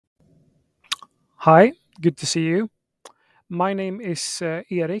Hi, good to see you. My name is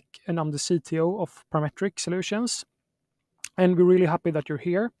Erik, and I'm the CTO of Parametric Solutions. And we're really happy that you're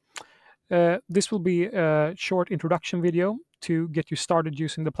here. This will be a short introduction video to get you started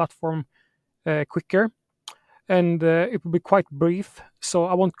using the platform quicker. And it will be quite brief, so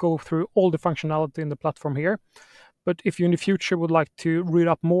I won't go through all the functionality in the platform here. But if you in the future would like to read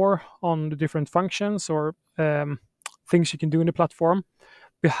up more on the different functions or things you can do in the platform,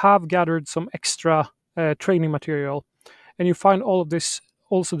 we have gathered some extra training material, and you find all of this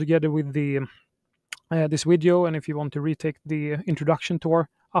also together with the this video. And if you want to retake the introduction tour,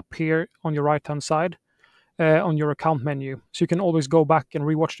 up here on your right hand side on your account menu, so you can always go back and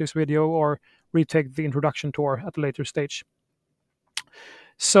rewatch this video or retake the introduction tour at a later stage.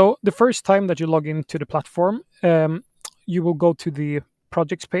 So the first time that you log into the platform, you will go to the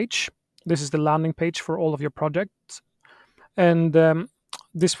projects page. This is the landing page for all of your projects, and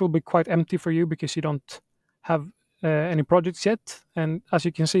this will be quite empty for you because you don't have any projects yet. And as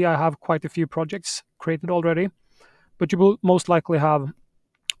you can see, I have quite a few projects created already, but you will most likely have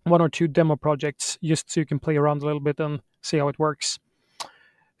one or two demo projects just so you can play around a little bit and see how it works.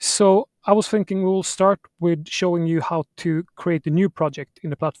 So I was thinking we'll start with showing you how to create a new project in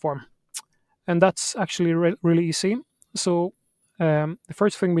the platform. And that's actually really easy. So the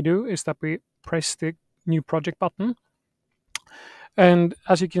first thing we do is that we press the new project button. And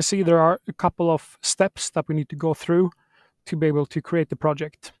as you can see, there are a couple of steps that we need to go through to be able to create the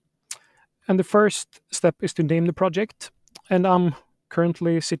project. And the first step is to name the project. And I'm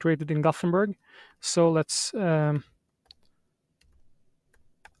currently situated in Gothenburg. So let's call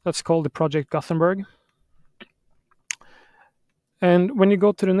the project Gothenburg. And when you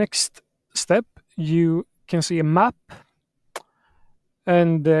go to the next step, you can see a map.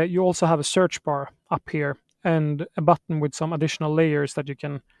 And you also have a search bar up here and a button with some additional layers that you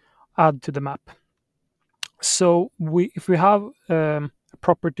can add to the map. So if we have a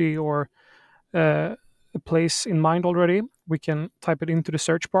property or a place in mind already, we can type it into the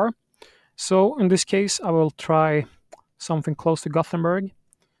search bar. So in this case, I will try something close to Gothenburg.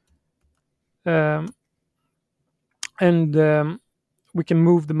 And we can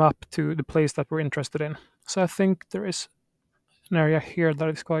move the map to the place that we're interested in. So I think there is an area here that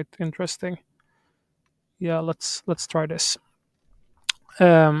is quite interesting. Yeah, let's try this.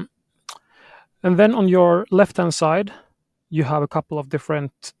 And then on your left-hand side, you have a couple of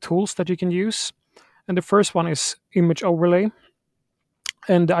different tools that you can use. And the first one is image overlay.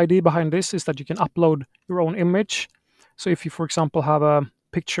 And the idea behind this is that you can upload your own image. So if you, for example, have a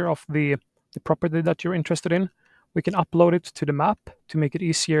picture of the property that you're interested in, we can upload it to the map to make it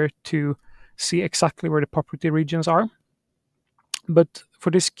easier to see exactly where the property regions are. But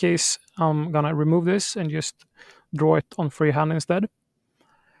for this case, I'm gonna remove this and just draw it on freehand instead.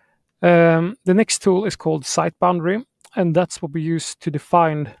 The next tool is called site boundary, and that's what we use to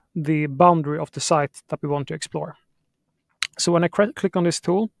define the boundary of the site that we want to explore. So when I click on this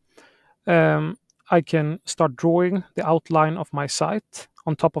tool, I can start drawing the outline of my site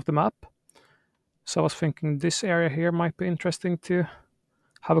on top of the map. So I was thinking this area here might be interesting to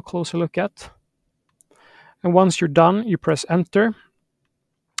have a closer look at. And once you're done, you press enter,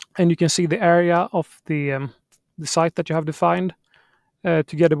 and you can see the area of the site that you have defined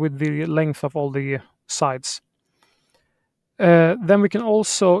together with the length of all the sides. Then we can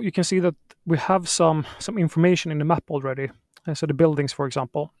also, you can see that we have some information in the map already. So the buildings, for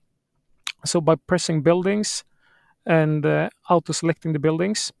example. So by pressing buildings and auto-selecting the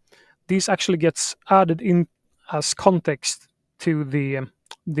buildings, these actually gets added in as context to the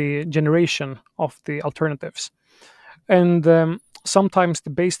generation of the alternatives. And sometimes the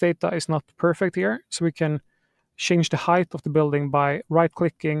base data is not perfect here, so we can change the height of the building by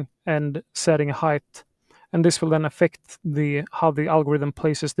right-clicking and setting a height. And this will then affect how the algorithm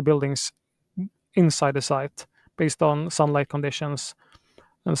places the buildings inside the site based on sunlight conditions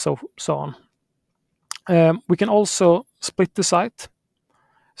and so on. We can also split the site,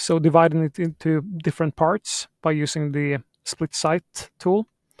 so dividing it into different parts by using the split site tool.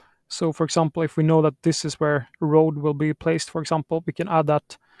 So for example, if we know that this is where a road will be placed, for example, we can add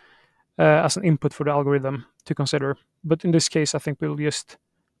that as an input for the algorithm to consider. But in this case, I think we'll just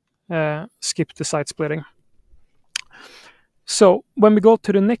skip the site splitting. So when we go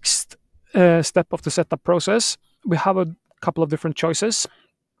to the next step of the setup process, we have a couple of different choices.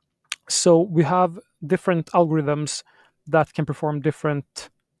 So we have different algorithms that can perform different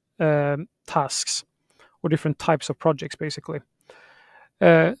tasks or different types of projects, basically.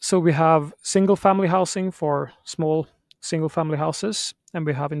 So we have single-family housing for small single-family houses, and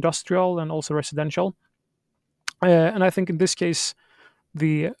we have industrial and also residential. And I think in this case,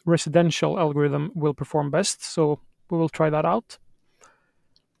 the residential algorithm will perform best. So we will try that out.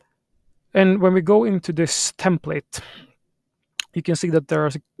 And when we go into this template, you can see that there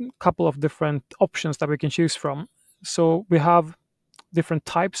are a couple of different options that we can choose from. So we have different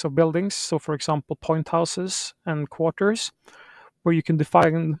types of buildings. So for example, point houses and quarters, where you can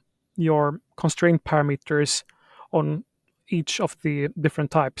define your constraint parameters on each of the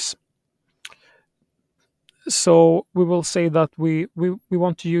different types. So we will say that we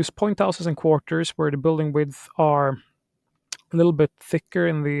want to use point houses and quarters where the building width are a little bit thicker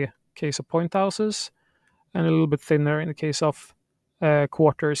in the case of point houses and a little bit thinner in the case of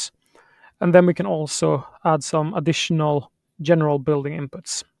quarters. And then we can also add some additional general building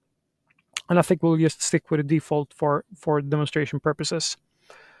inputs. And I think we'll just stick with the default for demonstration purposes.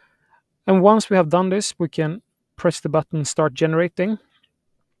 And once we have done this, we can press the button Start Generating,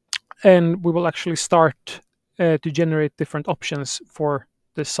 and we will actually start to generate different options for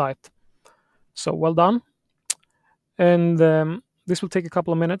this site. So well done. And this will take a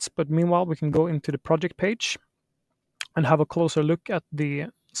couple of minutes, but meanwhile, we can go into the project page and have a closer look at the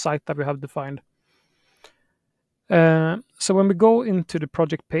site that we have defined. So when we go into the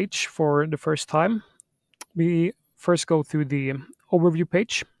project page for the first time, we first go through the overview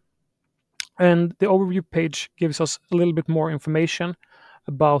page. And the overview page gives us a little bit more information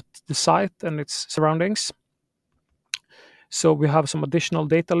about the site and its surroundings. So we have some additional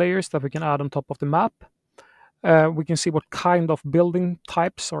data layers that we can add on top of the map. We can see what kind of building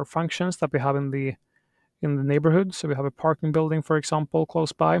types or functions that we have in the neighborhood. So we have a parking building, for example,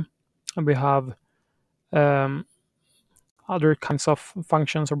 close by, and we have other kinds of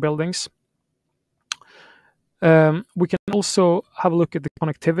functions or buildings. We can also have a look at the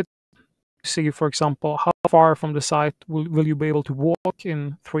connectivity. See, for example, how far from the site will you be able to walk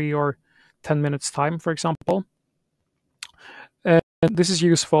in 3 or 10 minutes time, for example. And this is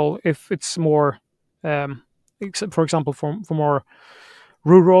useful if it's more, for example, for more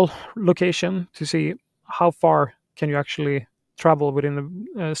rural location, to see how far can you actually travel within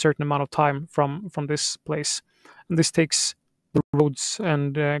a certain amount of time from this place. And this takes the roads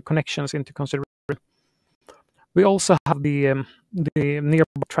and connections into consideration. We also have the nearby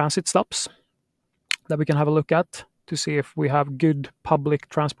transit stops that we can have a look at to see if we have good public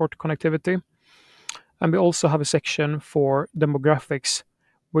transport connectivity. And we also have a section for demographics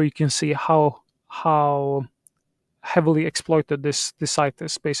where you can see how heavily exploited this site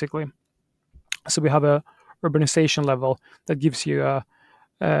is, basically. So we have a urbanization level that gives you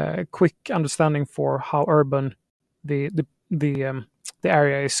a quick understanding for how urban the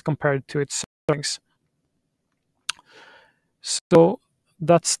area is compared to its surroundings. So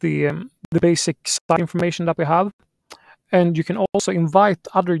that's the basic site information that we have. And you can also invite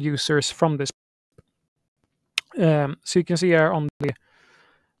other users from this. So you can see here on the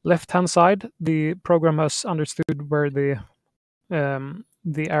left-hand side, the program has understood where the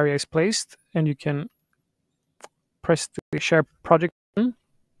area is placed, and you can press the Share Project button.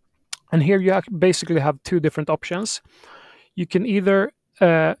 And here you basically have two different options. You can either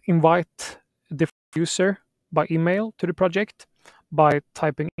invite a different user by email to the project by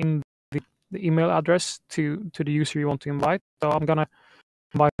typing in the email address to the user you want to invite. So I'm gonna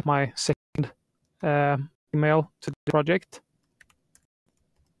invite my second email to the project.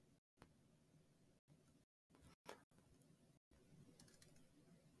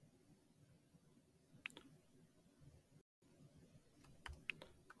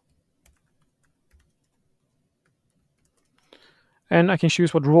 And I can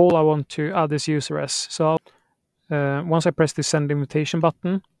choose what role I want to add this user as. So once I press the Send Invitation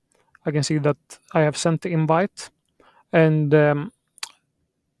button, I can see that I have sent the invite, and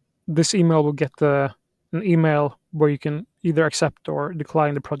this email will get an email where you can either accept or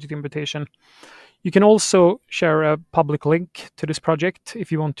decline the project invitation. You can also share a public link to this project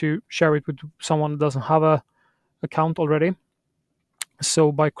if you want to share it with someone that doesn't have an account already.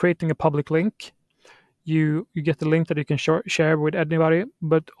 So by creating a public link, you get the link that you can share with anybody,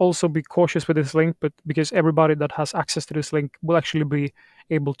 but also be cautious with this link, but because everybody that has access to this link will actually be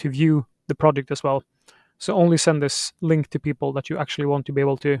able to view the project as well. So only send this link to people that you actually want to be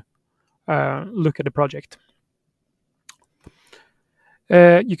able to look at the project.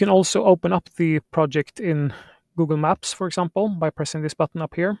 You can also open up the project in Google Maps, for example, by pressing this button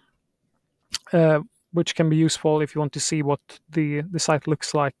up here, which can be useful if you want to see what the site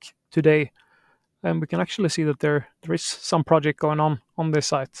looks like today. And we can actually see that there is some project going on this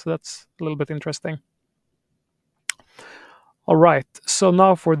site. So that's a little bit interesting. All right, so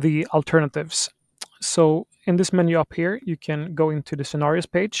now for the alternatives. So in this menu up here, you can go into the scenarios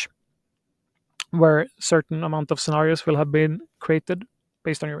page, where a certain amount of scenarios will have been created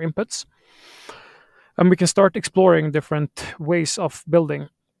based on your inputs. And we can start exploring different ways of building.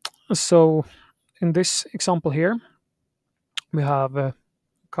 So in this example here, we have a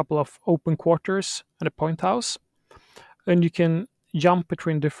couple of open quarters and a point house. And you can jump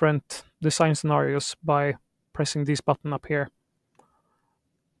between different design scenarios by pressing this button up here.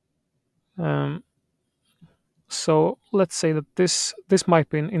 So let's say that this might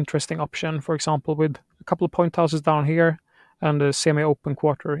be an interesting option, for example, with a couple of point houses down here and a semi-open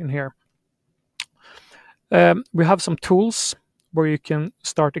quarter in here. We have some tools where you can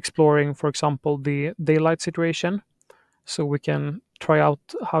start exploring, for example, the daylight situation. So we can try out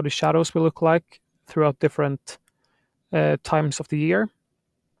how the shadows will look like throughout different times of the year.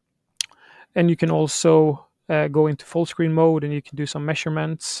 And you can also go into full screen mode, and you can do some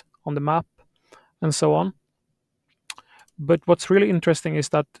measurements on the map and so on. But what's really interesting is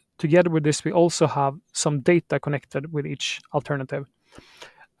that together with this, we also have some data connected with each alternative.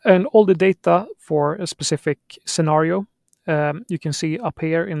 And all the data for a specific scenario, you can see up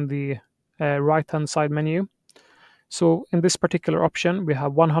here in the right-hand side menu. So in this particular option, we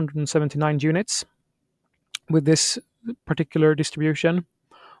have 179 units with this particular distribution.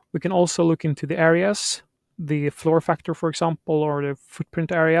 We can also look into the areas, the floor factor, for example, or the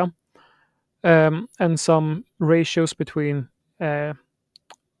footprint area, and some ratios between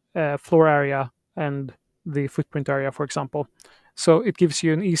floor area and the footprint area, for example. So it gives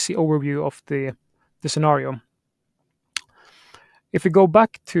you an easy overview of the scenario. If we go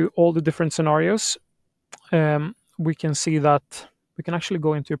back to all the different scenarios, we can see that we can actually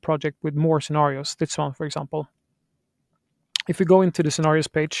go into a project with more scenarios. This one, for example. If we go into the scenarios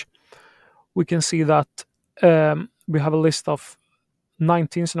page, we can see that we have a list of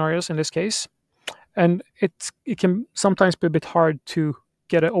 19 scenarios in this case. And it can sometimes be a bit hard to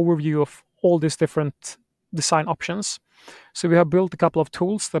get an overview of all these different design options. So we have built a couple of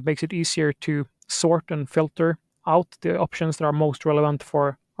tools that makes it easier to sort and filter out the options that are most relevant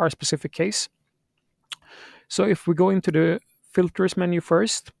for our specific case. So if we go into the filters menu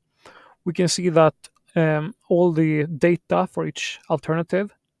first, we can see that all the data for each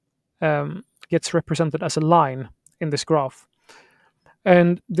alternative gets represented as a line in this graph.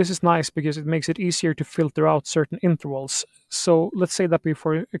 And this is nice because it makes it easier to filter out certain intervals. So let's say that we,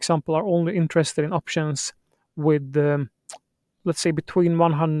 for example, are only interested in options with, let's say, between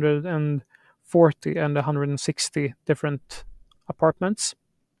 140 and 160 different apartments.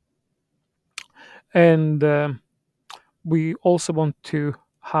 And we also want to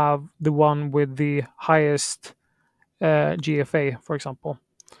have the one with the highest GFA, for example.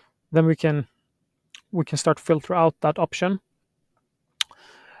 Then we can start filter out that option.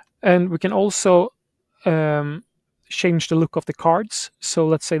 And we can also change the look of the cards. So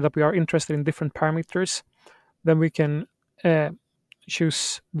let's say that we are interested in different parameters. Then we can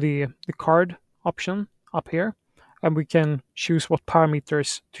choose the card option up here. And we can choose what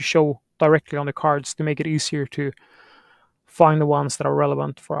parameters to show directly on the cards to make it easier to find the ones that are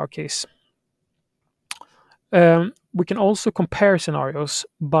relevant for our case. We can also compare scenarios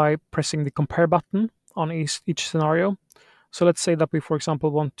by pressing the compare button on each scenario. So let's say that we, for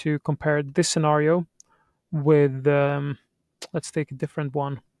example, want to compare this scenario with, let's take a different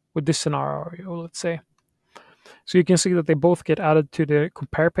one, with this scenario, let's say. So you can see that they both get added to the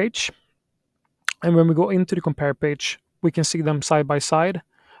compare page. And when we go into the compare page, we can see them side by side,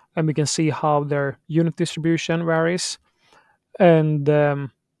 and we can see how their unit distribution varies, and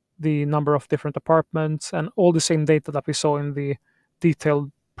the number of different apartments, and all the same data that we saw in the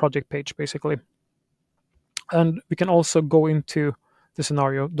detailed project page, basically. And we can also go into the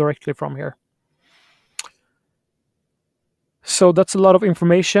scenario directly from here. So that's a lot of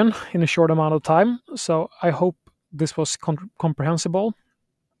information in a short amount of time. So I hope this was comprehensible.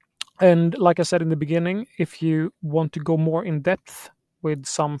 And like I said in the beginning, if you want to go more in depth with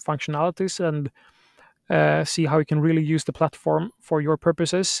some functionalities and see how you can really use the platform for your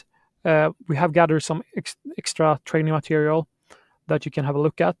purposes, we have gathered some extra training material that you can have a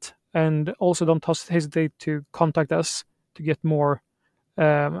look at. And also don't hesitate to contact us to get more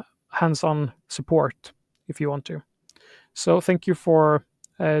hands-on support if you want to. So thank you for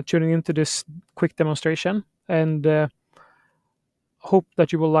tuning into this quick demonstration, and hope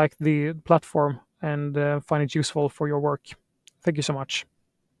that you will like the platform and find it useful for your work. Thank you so much.